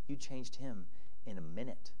him. You changed him in a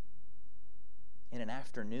minute, in an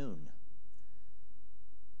afternoon.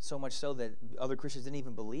 So much so that other Christians didn't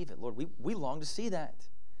even believe it. Lord, we long to see that.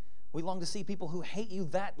 We long to see people who hate you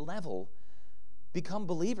that level become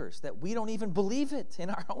believers, that we don't even believe it in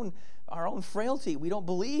our own frailty. We don't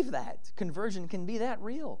believe that conversion can be that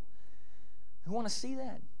real. We want to see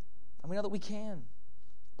that. And we know that we can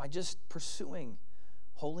by just pursuing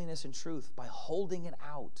holiness and truth, by holding it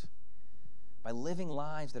out, by living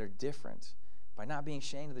lives that are different, by not being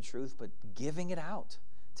ashamed of the truth, but giving it out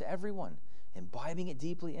to everyone, imbibing it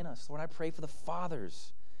deeply in us. Lord, I pray for the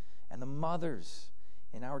fathers and the mothers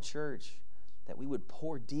in our church that we would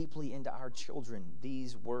pour deeply into our children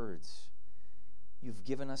these words. You've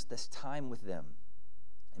given us this time with them,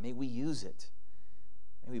 and may we use it.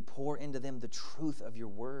 May we pour into them the truth of your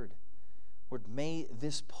word. Lord, may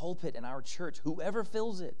this pulpit in our church, whoever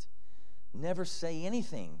fills it, never say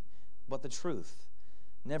anything but the truth,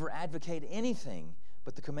 never advocate anything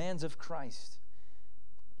but the commands of Christ,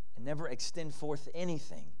 and never extend forth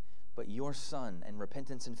anything but your Son and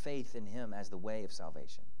repentance and faith in him as the way of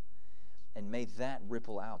salvation. And may that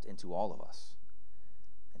ripple out into all of us,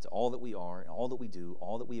 into all that we are, and all that we do,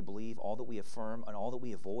 all that we believe, all that we affirm, and all that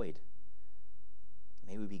we avoid.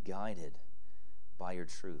 May we be guided by your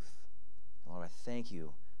truth. And Lord, I thank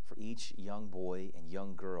you for each young boy and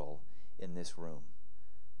young girl in this room.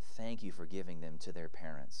 Thank you for giving them to their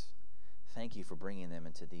parents. Thank you for bringing them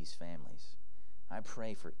into these families. I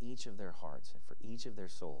pray for each of their hearts and for each of their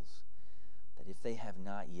souls that if they have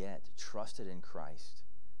not yet trusted in Christ,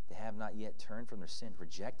 they have not yet turned from their sin,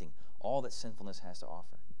 rejecting all that sinfulness has to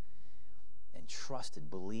offer, and trusted,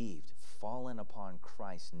 believed, fallen upon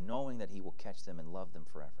Christ, knowing that he will catch them and love them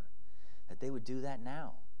forever, that they would do that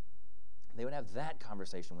now. They would have that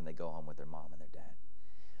conversation when they go home with their mom and their dad.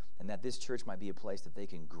 And that this church might be a place that they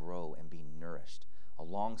can grow and be nourished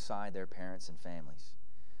alongside their parents and families.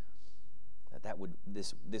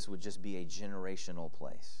 This would just be a generational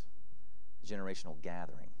place, a generational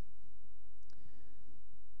gathering.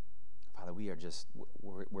 Father,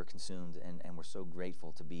 we're consumed, and we're so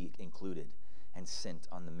grateful to be included and sent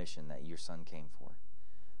on the mission that your Son came for.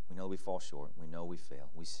 We know we fall short. We know we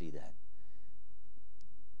fail. We see that.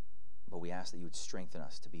 But we ask that you would strengthen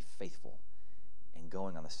us to be faithful in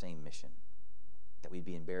going on the same mission, that we'd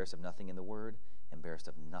be embarrassed of nothing in the Word, embarrassed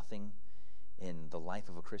of nothing in the life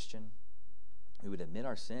of a Christian. We would admit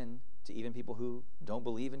our sin to even people who don't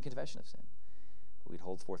believe in confession of sin. But we'd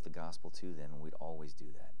hold forth the gospel to them, and we'd always do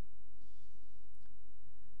that.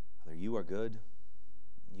 Father, you are good.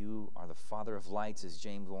 You are the Father of lights, as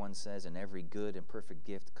James 1 says, and every good and perfect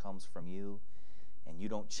gift comes from you, and you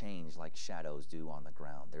don't change like shadows do on the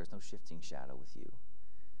ground. There's no shifting shadow with you.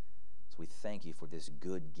 So we thank you for this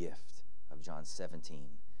good gift of John 17,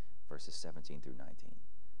 verses 17 through 19.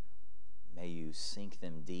 May you sink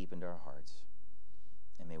them deep into our hearts,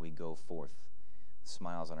 and may we go forth,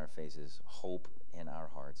 smiles on our faces, hope in our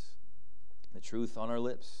hearts, the truth on our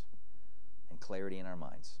lips, and clarity in our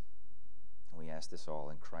minds. And we ask this all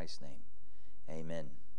in Christ's name. Amen.